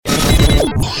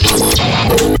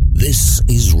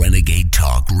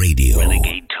Talk Radio.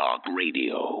 Renegade Talk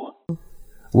Radio.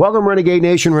 Welcome, Renegade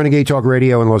Nation, Renegade Talk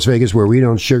Radio in Las Vegas, where we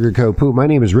don't sugarcoat poop. My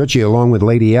name is Richie, along with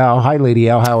Lady Al. Hi, Lady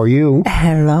Al. How are you?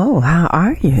 Hello. How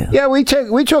are you? Yeah, we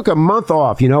took a month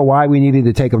off. You know why we needed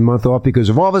to take a month off? Because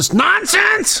of all this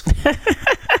nonsense.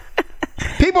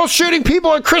 People shooting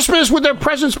people at Christmas with their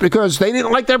presents because they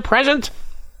didn't like their present.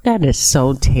 That is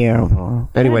so terrible.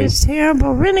 Anyway. That is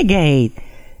terrible. Renegade.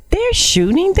 They're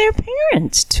shooting their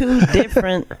parents.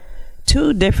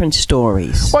 Two different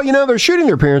stories. Well, you know, they're shooting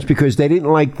their parents because they didn't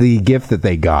like the gift that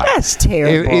they got. That's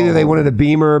terrible. Either they wanted a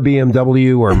Beamer,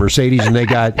 BMW, or a Mercedes, and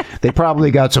they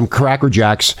probably got some Cracker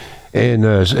Jacks in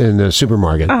the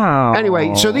supermarket. Oh.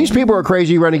 Anyway, so these people are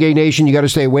crazy, Renegade Nation. You got to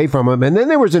stay away from them. And then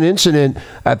there was an incident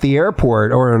at the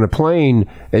airport or on a plane.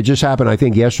 It just happened, I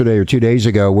think, yesterday or 2 days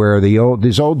ago, where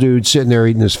this old dude sitting there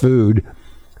eating his food,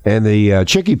 and the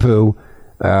Chickie Poo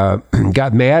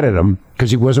got mad at him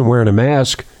because he wasn't wearing a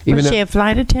mask. Was she a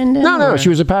flight attendant? No, she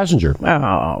was a passenger.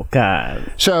 Oh,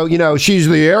 God. So, you know, she's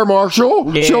the air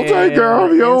marshal. Yeah, she'll take care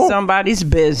of you. In somebody's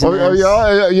business.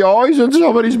 You're always in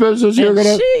somebody's business.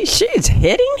 She's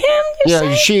hitting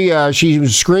him, she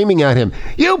was screaming at him,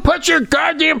 "You put your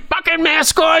goddamn fucking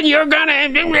mask on, you're gonna..."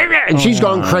 And she's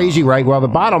gone crazy, right? Well, the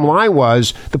bottom line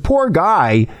was, the poor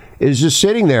guy is just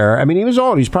sitting there. I mean, he was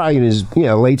old. He's probably in his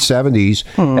late 70s.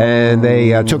 And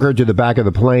they took her to the back of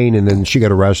the plane, and then she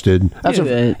got arrested. That's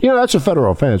a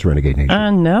federal offense, Renegade Nation.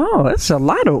 I know. It's a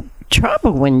lot of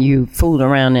trouble when you fool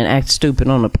around and act stupid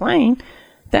on a plane.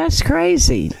 That's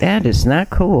crazy. That is not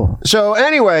cool. So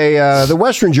anyway, the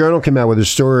Western Journal came out with a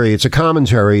story. It's a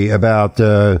commentary about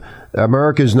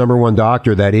America's number one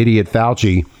doctor, that idiot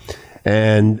Fauci.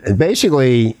 And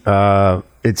basically,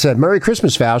 it said, "Merry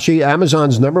Christmas, Fauci.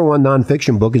 Amazon's number one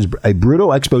nonfiction book is a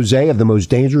brutal expose of the most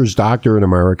dangerous doctor in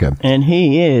America." And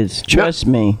he is. Trust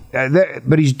me.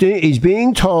 But he's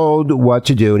being told what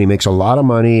to do, and he makes a lot of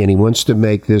money, and he wants to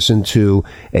make this into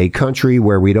a country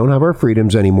where we don't have our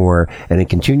freedoms anymore, and it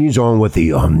continues on with the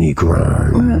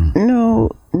Omnicron.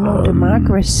 No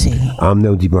democracy.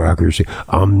 No democracy.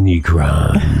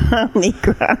 Omnicron.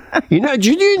 Omnicron.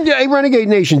 Hey, Renegade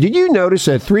Nation, did you notice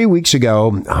that 3 weeks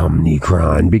ago,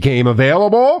 Omnicron became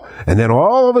available? And then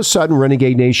all of a sudden,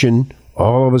 Renegade Nation,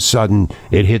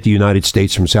 it hit the United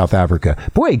States from South Africa.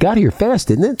 Boy, it got here fast,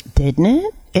 didn't it? Didn't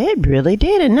it? It really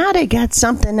did. And now they got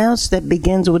something else that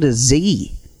begins with a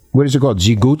Z. What is it called?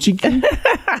 Zigutsky?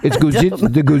 It's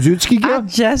the Guzutski?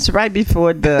 Just right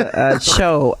before the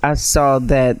show, I saw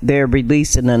that they're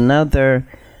releasing another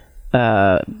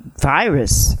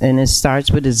virus, and it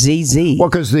starts with a ZZ. Well,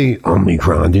 because the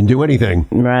Omicron didn't do anything.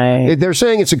 Right. They're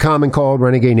saying it's a common cold,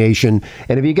 Renegade Nation,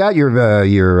 and if you got your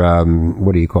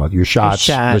what do you call it? Your shots.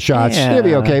 The shots, you'll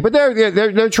be okay. But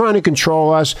they're trying to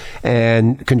control us,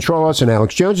 and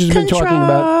Alex Jones has been talking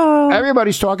about.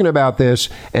 Everybody's talking about this,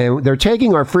 and they're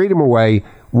taking our freedom away.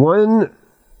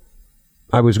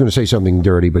 I was going to say something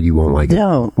dirty, but you won't like it.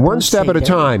 One step at a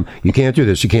time. You can't do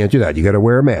this. You can't do that. You got to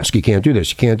wear a mask. You can't do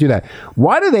this. You can't do that.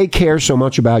 Why do they care so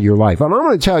much about your life? And I'm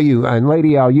going to tell you, and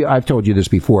Lady Al, I've told you this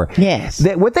before. Yes.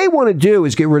 That what they want to do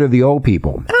is get rid of the old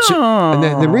people.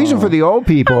 And the reason for the old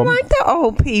people. I like the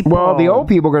old people. Well, the old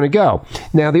people are going to go.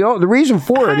 Now, the reason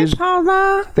for it is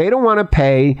Paula. They don't want to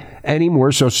pay any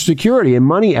more Social Security and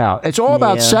money out. It's all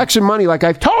about sex and money. Like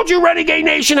I've told you, Renegade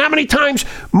Nation, how many times?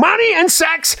 Money and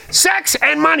sex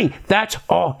and money. That's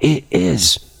all it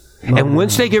is. And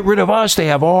once they get rid of us, they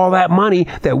have all that money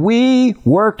that we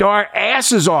worked our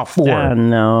asses off for. I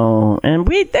know. And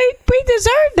we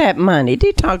deserve that money.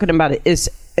 They're talking about it. It's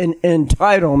an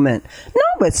entitlement.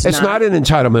 No, it's not. It's not an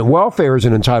entitlement. Welfare is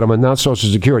an entitlement, not Social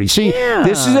Security. See,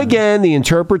 this is, again, the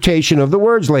interpretation of the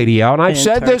words, Lady Al. And I've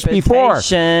said this before.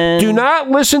 Do not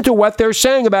listen to what they're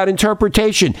saying about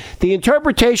interpretation. The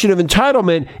interpretation of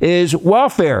entitlement is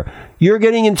welfare. You're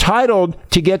getting entitled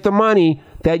to get the money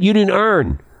that you didn't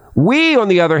earn. We, on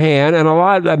the other hand, and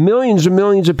millions and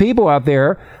millions of people out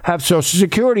there have Social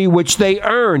Security, which they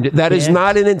earned. That is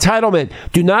not an entitlement.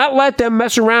 Do not let them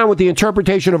mess around with the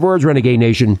interpretation of words, Renegade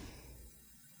Nation.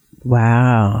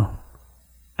 Wow.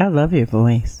 I love your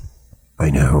voice. I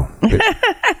know.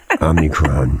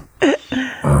 Omnicron.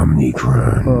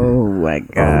 Oh, my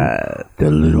God.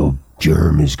 The little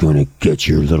germ is going to get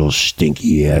your little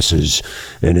stinky asses,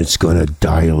 and it's going to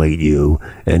dilate you,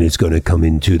 and it's going to come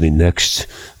into the next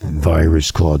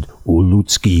virus called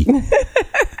Ulutsky.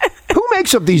 Who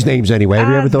makes up these names anyway? Have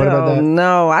you ever thought about that?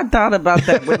 No, I thought about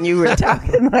that when you were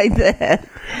talking like that.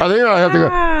 I think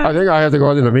I have to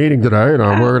go into the meeting today, and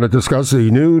we're going to discuss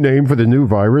the new name for the new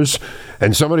virus.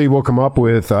 And somebody will come up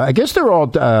with. I guess they're all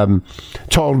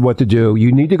told what to do.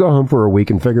 You need to go home for a week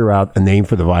and figure out a name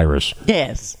for the virus.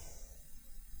 Yes.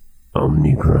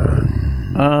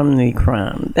 Omicron.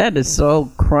 That is so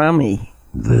crummy.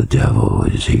 The devil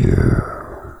is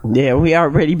here. Yeah,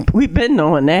 we've been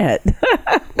knowing that.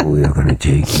 We are going to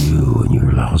take you and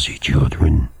your lousy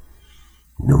children.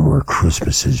 No more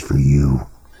Christmases for you.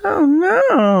 Oh,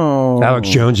 no. Alex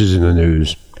Jones is in the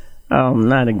news. Oh,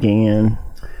 not again.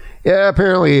 Yeah,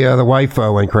 apparently the wife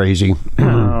went crazy.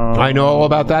 I know all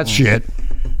about that shit.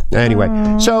 Anyway,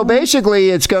 so basically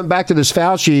it's going back to this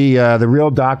Fauci, the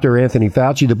real Dr. Anthony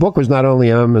Fauci. The book was not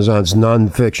only Amazon's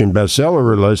nonfiction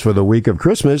bestseller list for the week of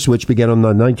Christmas, which began on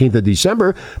the 19th of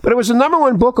December, but it was the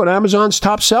 #1 book on Amazon's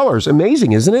top sellers.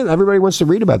 Amazing, isn't it? Everybody wants to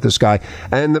read about this guy.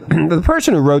 And the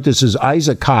person who wrote this is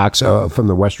Isaac Cox from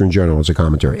the Western Journal as a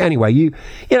commentary. Anyway, you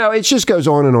know, it just goes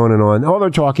on and on and on. All they're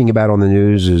talking about on the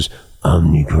news is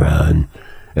Omicron.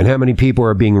 And how many people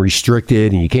are being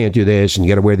restricted, and you can't do this, and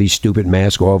you got to wear these stupid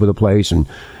masks all over the place, and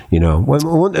you know.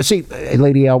 See,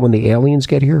 Lady L, when the aliens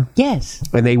get here, yes,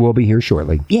 and they will be here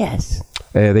shortly. Yes,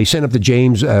 they sent up the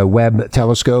James Webb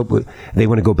Telescope. They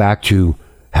want to go back to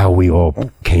how we all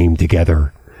came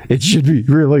together. It should be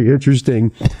really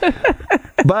interesting.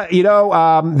 But you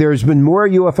know, there's been more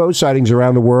UFO sightings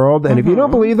around the world, and if you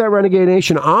don't believe that, Renegade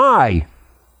Nation, and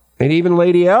even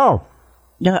Lady L.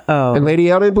 Uh-oh. And Lady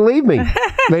L didn't believe me.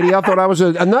 Lady L thought I was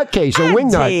a nutcase, a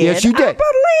wingnut. Yes, you did.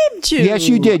 I believed you. Yes,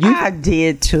 you did. I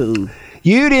did too.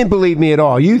 You didn't believe me at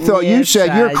all. You thought you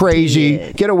said you're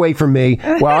crazy. Get away from me.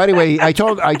 Well, anyway, I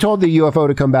told the UFO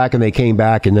to come back, and they came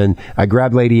back, and then I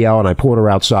grabbed Lady L and I pulled her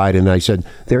outside, and I said,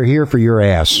 "They're here for your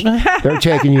ass. They're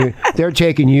taking you. They're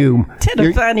taking you to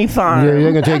the funny farm. They're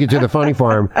going to take you to the funny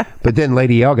farm." But then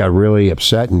Lady L got really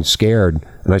upset and scared,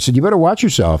 and I said, "You better watch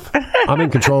yourself. I'm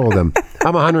in control of them.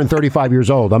 I'm 135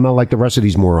 years old. I'm not like the rest of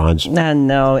these morons." I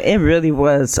know. It really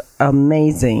was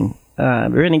amazing.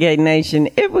 Renegade Nation,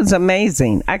 it was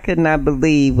amazing. I could not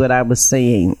believe what I was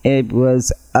seeing. It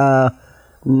was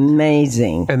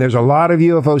amazing. And there's a lot of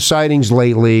UFO sightings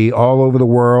lately all over the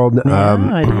world.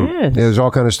 Yeah, it is. There's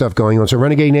all kind of stuff going on. So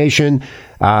Renegade Nation,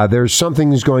 there's something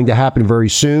that's going to happen very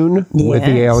soon with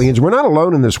the aliens. We're not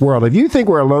alone in this world. If you think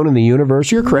we're alone in the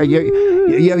universe, you're crazy.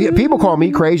 People call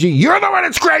me crazy. You're the one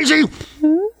that's crazy.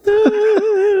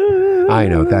 I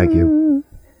know. Thank you.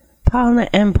 Paula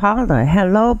and Paula.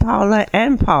 Hello, Paula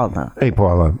and Paula. Hey,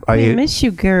 Paula. I miss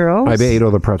you, girls. I ate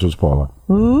all the pretzels, Paula.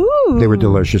 Ooh. They were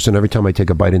delicious, and every time I take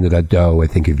a bite into that dough, I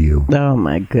think of you. Oh,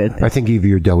 my goodness. I think of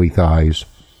your doughy thighs.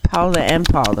 Paula and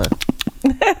Paula.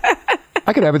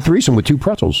 I could have a threesome with 2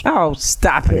 pretzels. Oh,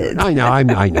 stop it. I know. I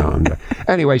know.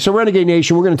 Anyway, so Renegade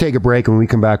Nation, we're going to take a break. And when we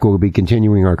come back, we'll be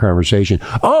continuing our conversation.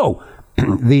 Oh,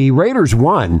 the Raiders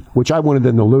won, which I wanted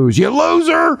them to lose. You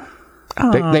loser!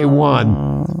 They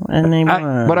won. And they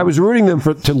won. But I was rooting them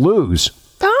to lose.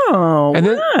 Oh, and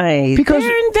then, why? Because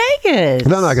they're in Vegas.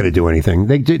 They're not going to do anything.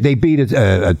 They beat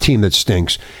a team that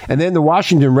stinks. And then the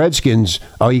Washington Redskins.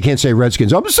 Oh, you can't say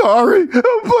Redskins. I'm sorry.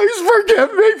 Oh, please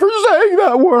forgive me for saying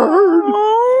that word.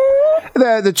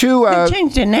 The two. They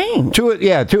changed their name.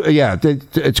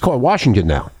 It's called Washington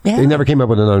now. Yeah. They never came up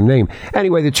with another name.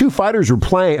 Anyway, the two fighters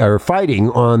were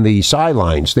fighting on the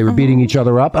sidelines. They were beating each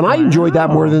other up, and I enjoyed that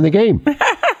more than the game.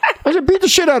 I said, beat the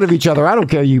shit out of each other. I don't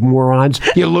care, you morons.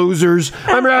 You losers.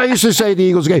 I used to say at the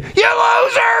Eagles game, you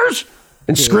losers!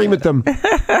 And scream at them.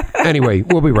 Anyway,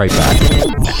 we'll be right back.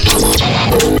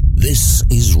 This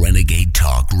is Renegade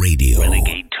Talk Radio.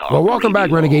 Renegade Talk Well, welcome back,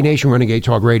 Renegade Nation, Renegade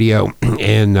Talk Radio.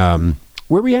 And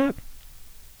where are we at?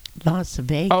 Las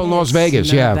Vegas. Oh, Las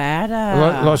Vegas, Nevada.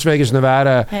 Yeah. Las Vegas,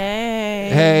 Nevada.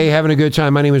 Hey, having a good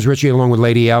time. My name is Richie, along with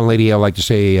Lady L. Lady L, like to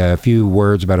say a few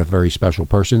words about a very special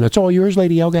person. That's all yours,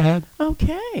 Lady L. Go ahead.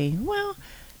 Okay. Well,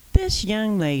 this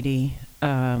young lady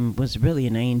was really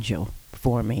an angel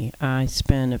for me. I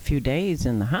spent a few days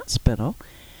in the hospital,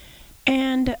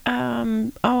 and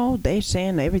they're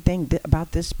saying everything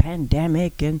about this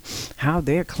pandemic and how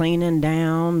they're cleaning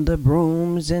down the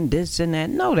rooms and this and that.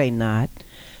 No, they not.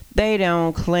 They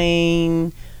don't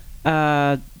clean.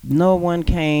 No one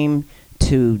came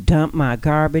to dump my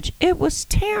garbage. It was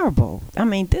terrible. I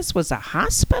mean, this was a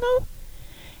hospital.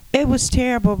 It was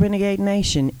terrible, Renegade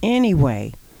Nation.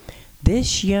 Anyway,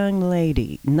 this young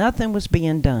lady, nothing was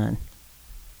being done.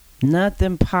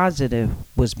 Nothing positive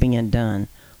was being done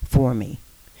for me.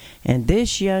 And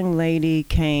this young lady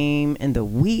came in the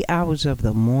wee hours of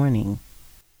the morning,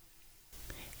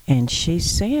 and she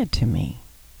said to me,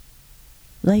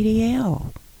 Lady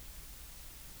L,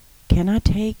 can I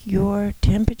take your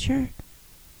temperature?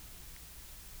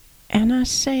 And I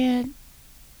said,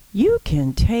 you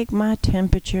can take my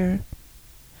temperature,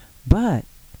 but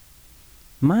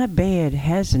my bed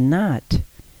has not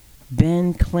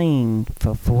been cleaned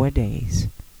for 4 days.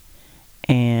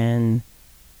 And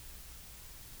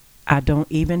I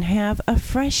don't even have a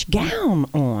fresh gown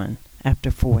on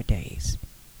after 4 days.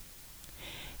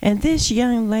 And this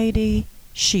young lady,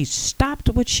 she stopped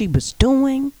what she was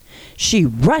doing. She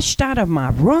rushed out of my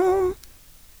room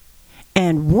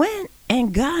and went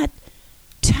and got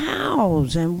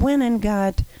towels and went and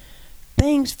got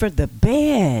things for the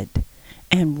bed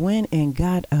and went and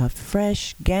got a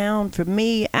fresh gown for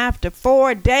me after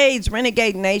 4 days.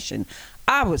 Renegade Nation,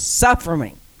 I was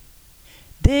suffering.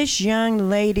 This young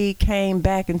lady came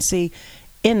back and see,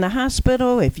 in the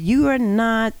hospital, if you are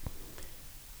not,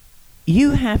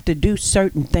 you have to do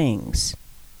certain things.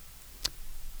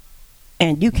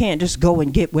 And you can't just go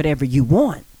and get whatever you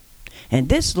want. And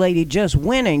this lady just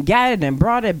went and got it and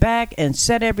brought it back and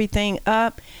set everything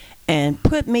up and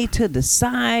put me to the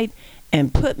side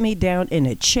and put me down in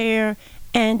a chair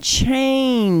and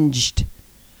changed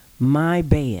my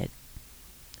bed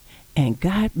and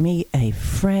got me a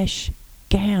fresh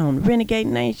gown. Renegade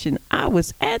Nation, I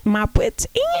was at my wit's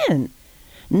end.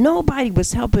 Nobody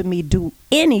was helping me do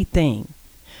anything.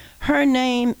 Her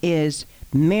name is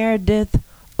Meredith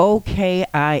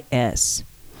OKIS.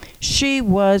 She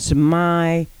was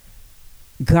my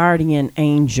guardian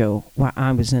angel while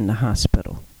I was in the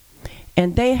hospital.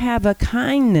 And they have a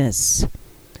kindness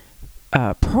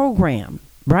program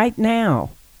right now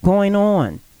going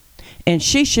on. And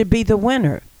she should be the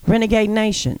winner. Renegade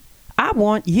Nation, I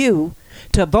want you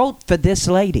to vote for this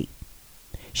lady.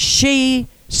 She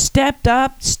stepped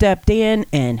up, stepped in,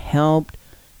 and helped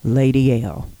Lady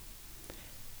L.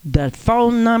 The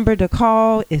phone number to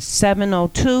call is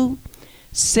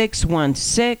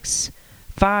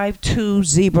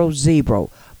 702-616-5200.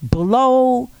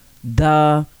 Blow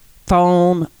the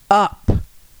phone up.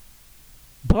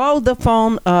 Blow the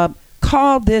phone up.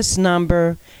 Call this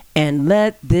number and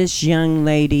let this young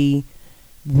lady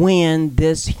win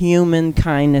this Human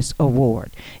Kindness Award.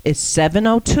 It's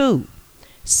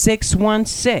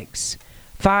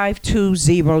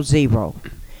 702-616-5200.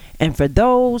 And for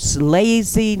those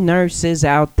lazy nurses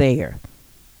out there,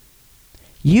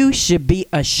 you should be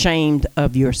ashamed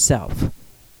of yourself.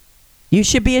 You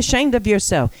should be ashamed of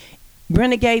yourself.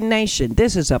 Renegade Nation,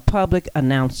 this is a public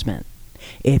announcement.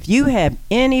 If you have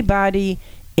anybody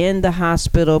in the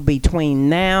hospital between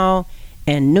now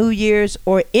and New Year's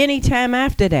or any time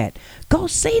after that, go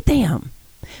see them.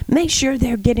 Make sure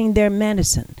they're getting their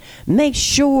medicine. Make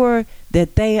sure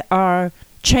that they are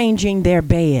changing their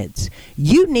beds.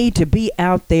 You need to be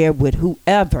out there with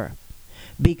whoever,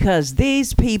 because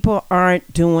these people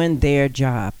aren't doing their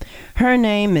job. Her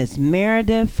name is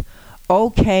Meredith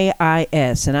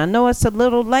OKIS, and I know it's a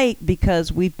little late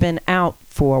because we've been out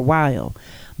for a while,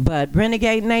 but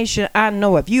Renegade Nation, I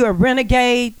know if you're a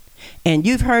renegade and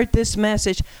you've heard this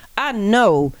message, I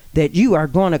know that you are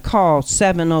going to call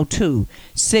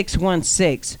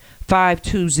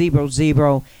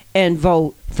 702-616-5200 and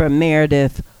vote for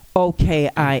Meredith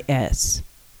OKIS.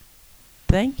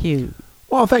 Thank you.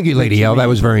 Well, thank you, Lady L. That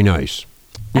was very nice.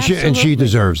 And she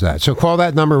deserves that. So call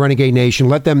that number, Renegade Nation.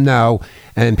 Let them know.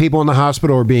 And people in the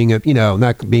hospital are being,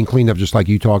 not being cleaned up just like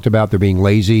you talked about. They're being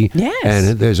lazy. Yes.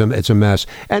 And it's a mess.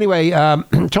 Anyway,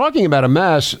 talking about a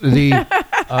mess,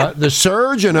 the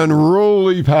surge and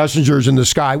unruly passengers in the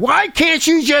sky. Why can't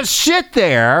you just sit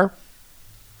there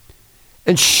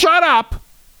and shut up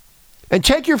and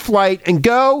take your flight and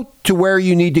go to where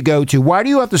you need to go to? Why do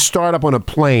you have to start up on a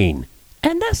plane?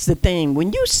 And that's the thing.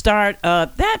 When you start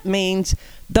up, that means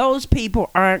those people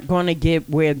aren't going to get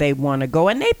where they want to go,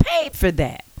 and they paid for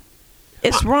that.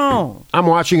 It's wrong. I'm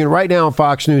watching it right now on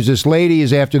Fox News. This lady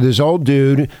is after this old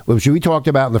dude, which we talked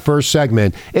about in the first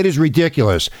segment. It is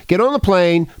ridiculous. Get on the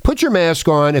plane, put your mask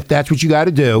on if that's what you got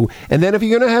to do, and then if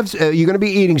you're going to be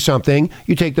eating something,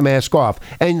 you take the mask off.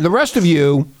 And the rest of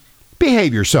you,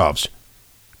 behave yourselves.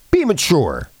 Be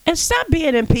mature. And stop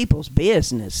being in people's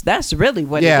business. That's really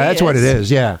what it is. Yeah, that's what it is,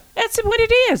 yeah. That's what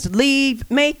it is.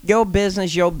 Make your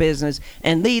business,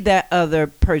 and leave that other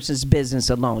person's business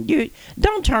alone. You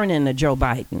don't turn into Joe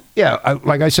Biden. Yeah,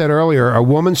 like I said earlier, a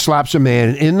woman slaps a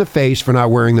man in the face for not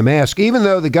wearing the mask, even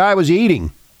though the guy was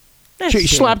eating. She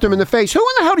slapped him in the face. Who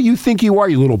in the hell do you think you are,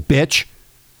 you little bitch?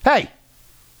 Hey.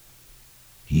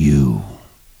 You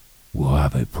will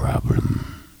have a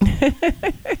problem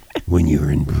when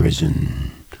you're in prison.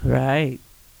 Right.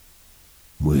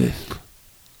 With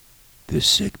the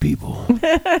sick people.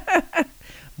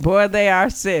 Boy, they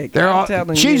are sick.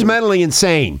 She's mentally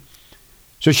insane.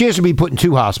 So she has to be put in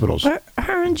 2 hospitals.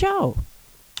 Her and Joe.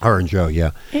 Her and Joe,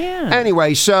 yeah. Yeah.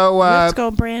 Anyway, so let's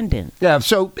go, Brandon. Yeah.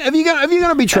 So if you're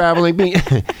gonna be traveling,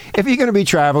 if you're gonna be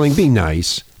traveling, be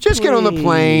nice. Just get on the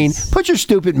plane, put your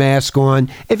stupid mask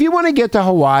on. If you want to get to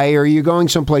Hawaii or you're going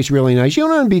someplace really nice, you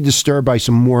don't want to be disturbed by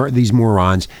these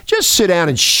morons. Just sit down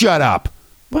and shut up.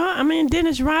 Well, I mean,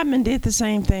 Dennis Rodman did the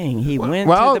same thing. He went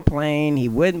to the plane. He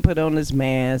wouldn't put on his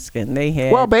mask, and they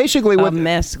had basically a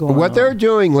mess going on. What they're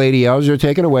doing, Lady L, is they're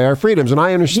taking away our freedoms, and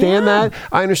I understand that.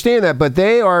 I understand that, but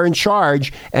they are in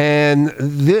charge, and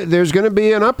there's going to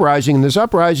be an uprising, and this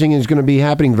uprising is going to be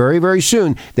happening very, very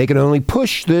soon. They can only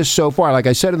push this so far. Like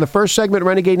I said in the first segment,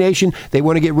 Renegade Nation, they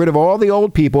want to get rid of all the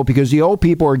old people because the old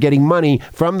people are getting money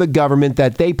from the government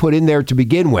that they put in there to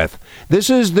begin with. This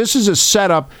is a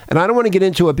setup, and I don't want to get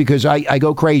into it because I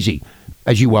go crazy,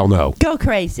 as you well know. Go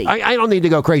crazy. I don't need to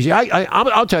go crazy.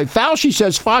 I'll tell you. Fauci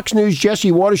says Fox News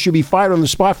Jesse Waters should be fired on the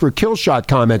spot for kill shot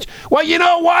comments. Well, you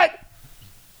know what?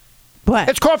 What?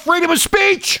 It's called freedom of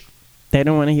speech. They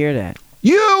don't want to hear that.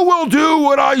 You will do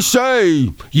what I say.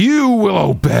 You will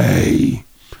obey.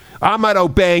 I'm not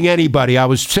obeying anybody. I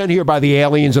was sent here by the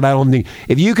aliens, and I don't need...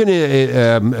 If you can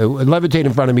levitate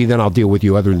in front of me, then I'll deal with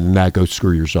you. Other than that, go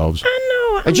screw yourselves. I know.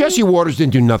 And Jesse Waters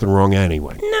didn't do nothing wrong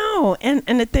anyway. No,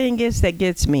 and the thing is that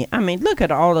gets me. I mean, look at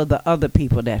all of the other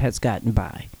people that has gotten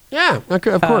by. Yeah,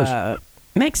 of course.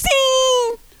 Maxine.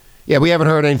 Yeah, we haven't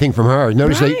heard anything from her.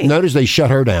 Notice they shut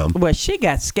her down. Well, she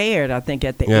got scared, I think,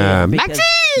 at the end. Because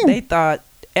Maxine!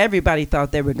 Everybody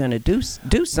thought they were going to do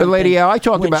something. But Lady L,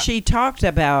 when she talked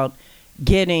about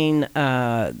getting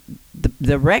the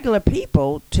regular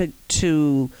people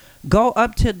to go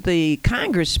up to the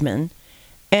congressman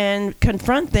and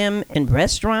confront them in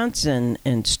restaurants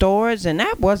and stores, and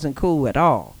that wasn't cool at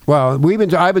all. Well,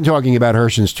 I've been talking about her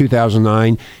since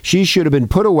 2009. She should have been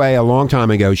put away a long time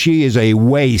ago. She is a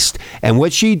waste. And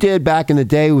what she did back in the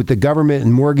day with the government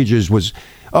and mortgages was...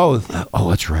 Oh,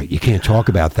 that's right. You can't talk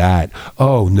about that.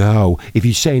 Oh, no. If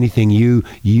you say anything, you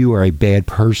are a bad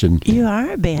person. You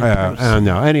are a bad person.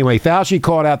 No. Anyway, Fauci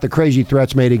called out the crazy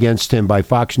threats made against him by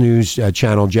Fox News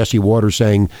channel Jesse Waters,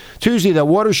 saying Tuesday that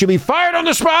Waters should be fired on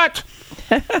the spot.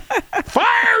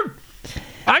 Fired!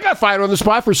 I got fired on the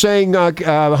spot for saying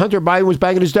Hunter Biden was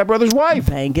banging his stepbrother's wife.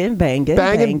 Banging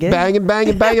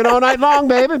all night long,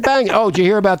 baby. Banging. Oh, did you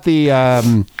hear about the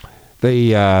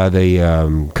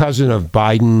cousin of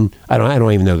Biden? I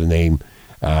don't even know the name.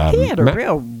 He had a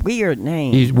real weird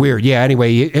name. He's weird. Yeah,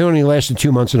 anyway, it only lasted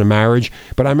 2 months in a marriage.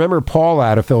 But I remember Paul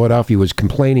out of Philadelphia was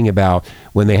complaining about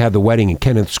when they had the wedding in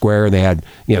Kenneth Square, and they had,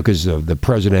 because the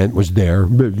president was there,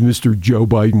 Mr. Joe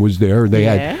Biden was there, and they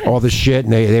had all this shit,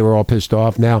 and they were all pissed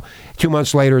off. Now, 2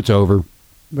 months later, it's over.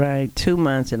 Right, 2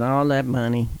 months and all that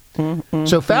money.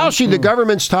 So Fauci, the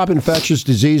government's top infectious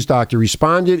disease doctor,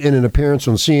 responded in an appearance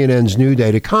on CNN's New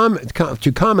Day to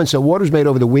comments that Waters made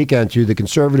over the weekend to the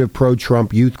conservative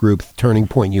pro-Trump youth group Turning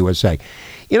Point USA.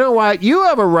 You know what? You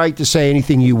have a right to say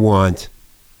anything you want.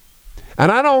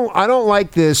 And I don't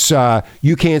like this,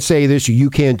 you can't say this or you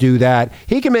can't do that.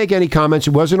 He can make any comments.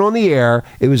 It wasn't on the air.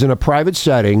 It was in a private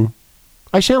setting.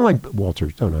 I sound like Walter,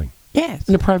 don't I? Yes.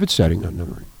 In a private setting. No,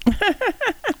 never.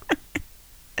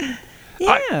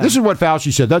 Yeah. This is what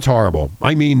Fauci said. That's horrible.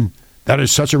 I mean, that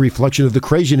is such a reflection of the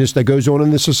craziness that goes on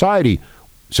in this society,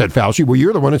 said Fauci. Well,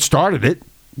 you're the one that started it.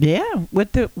 Yeah,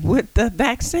 with the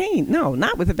vaccine. No,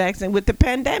 not with the vaccine, with the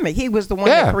pandemic. He was the one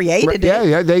that created it.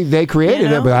 Yeah, they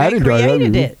created it, but I didn't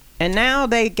created it. And now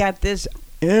they got this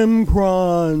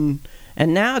Omicron,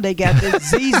 and now they got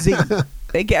this ZZ.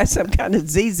 They got some kind of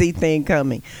ZZ thing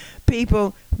coming.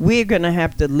 People, we're going to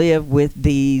have to live with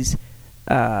these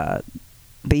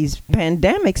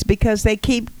pandemics because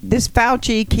this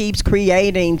Fauci keeps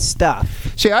creating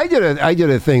stuff. See, I did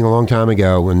a thing a long time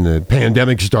ago when the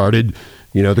pandemic started,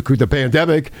 the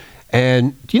pandemic.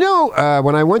 And,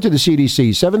 when I went to the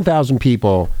CDC, 7,000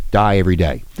 people die every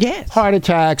day. Yes. Heart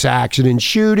attacks, accidents,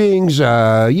 shootings,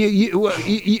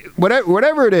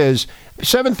 whatever it is,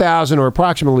 7,000 or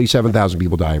approximately 7,000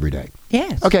 people die every day.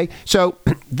 Yes. Okay, so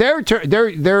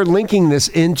they're linking this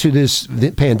into this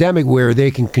pandemic where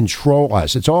they can control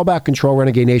us. It's all about control,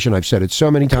 Renegade Nation. I've said it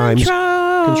so many times.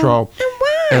 Control. And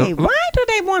why? Why do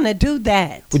they want to do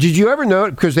that? Well, did you ever know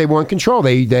it? Because they want control.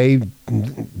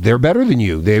 They're better than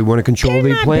you. They want to control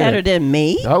the planet. They're not better than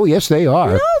me. Oh, yes, they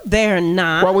are. No, they're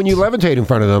not. Well, when you levitate in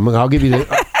front of them, I'll give you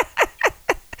the...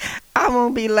 I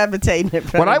won't be levitating in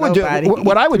front of nobody.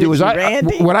 What I would do is I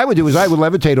would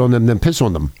levitate on them, then piss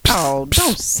on them. Oh,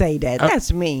 don't say that.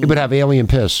 That's mean. It would have alien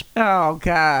piss. Oh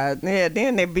God, yeah.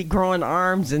 Then they'd be growing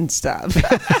arms and stuff.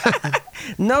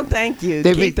 No, thank you.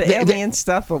 Keep the alien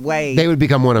stuff away. They would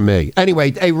become one of me.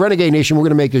 Anyway, Renegade Nation, we're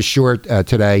going to make this short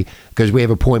today because we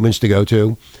have appointments to go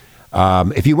to.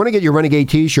 If you want to get your Renegade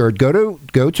T-shirt, go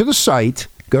to the site.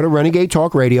 Go to Renegade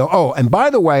Talk Radio. Oh, and by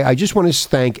the way, I just want to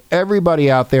thank everybody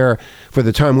out there for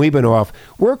the time we've been off.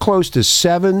 We're close to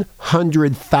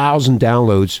 700,000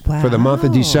 downloads for the month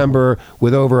of December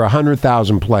with over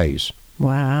 100,000 plays.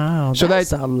 Wow, so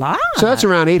that's a lot. So that's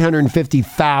around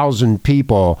 850,000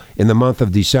 people in the month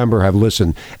of December have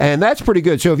listened. And that's pretty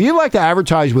good. So if you'd like to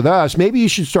advertise with us, maybe you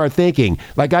should start thinking,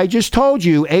 like I just told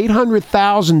you,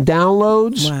 800,000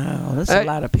 downloads. Wow, that's a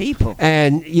lot of people.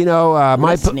 And, you know,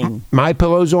 my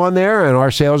Pillow's on there, and our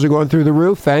sales are going through the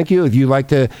roof. Thank you. If you'd like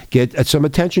to get some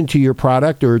attention to your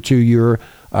product or to your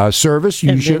service,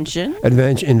 you should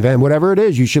invent whatever it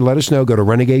is. You should let us know. Go to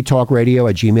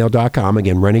renegadetalkradio@gmail.com.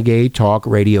 Again,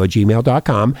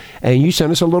 renegadetalkradio@gmail.com, and you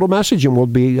send us a little message, and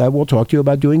we'll talk to you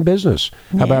about doing business.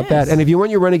 How about that? And if you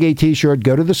want your Renegade T-shirt,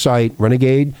 go to the site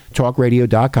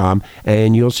renegadetalkradio.com,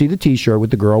 and you'll see the T-shirt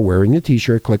with the girl wearing the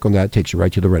T-shirt. Click on that; it takes you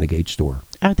right to the Renegade store.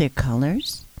 Are there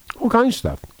colors? All kinds of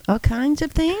stuff. All kinds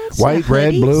of things? White,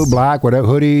 red, blue, black, whatever,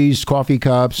 hoodies, coffee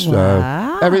cups,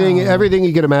 everything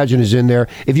you can imagine is in there.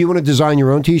 If you want to design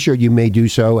your own T-shirt, you may do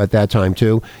so at that time,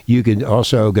 too. You could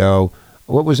also go,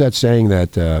 what was that saying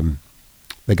that the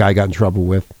guy got in trouble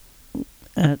with?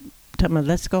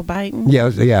 Let's go Biden?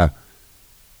 Yeah.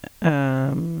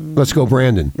 Let's go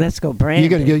Brandon. Let's go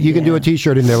Brandon. You can do a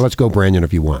T-shirt in there, let's go Brandon,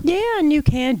 if you want. Yeah, and you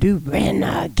can do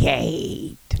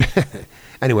Renegade.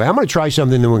 Anyway, I'm going to try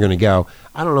something, then we're going to go.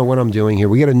 I don't know what I'm doing here.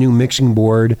 We got a new mixing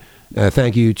board.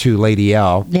 Thank you to Lady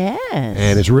L. Yes.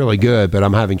 And it's really good, but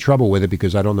I'm having trouble with it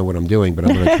because I don't know what I'm doing, but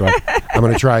I'm going to try. I'm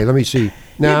going to try. Let me see.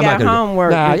 No, I'm not going to.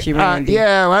 Homework, Randy.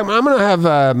 Yeah, I'm going to have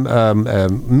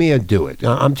Mia do it.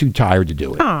 I'm too tired to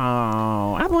do it. Oh,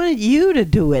 I wanted you to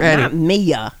do it, not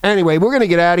Mia. Anyway, we're going to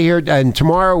get out of here, and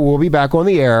tomorrow we'll be back on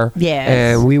the air. Yes.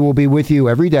 And we will be with you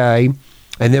every day.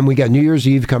 And then we got New Year's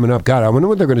Eve coming up. God, I wonder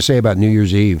what they're going to say about New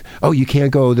Year's Eve. Oh, you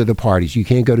can't go to the parties. You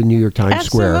can't go to New York Times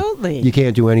Square. Absolutely. You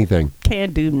can't do anything.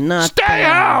 Can't do nothing. Stay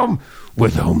home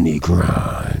with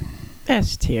Omicron.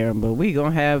 That's terrible. We're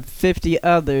going to have 50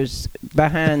 others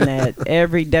behind that.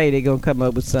 Every day they're going to come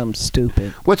up with something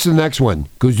stupid. What's the next one?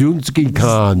 Guzunski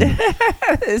Khan.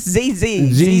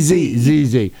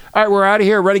 ZZ. All right, we're out of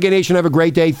here. Renegade Nation, have a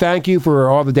great day. Thank you for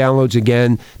all the downloads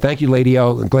again. Thank you, Lady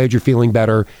O. I'm glad you're feeling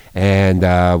better. And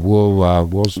we'll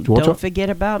Don't forget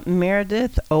about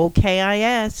Meredith,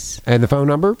 OKIS. And the phone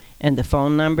number? And the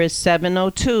phone number is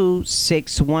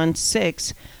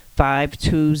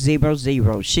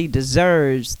 702-616-5200. She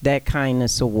deserves that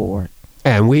kindness award.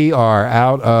 And we are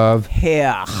out of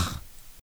here.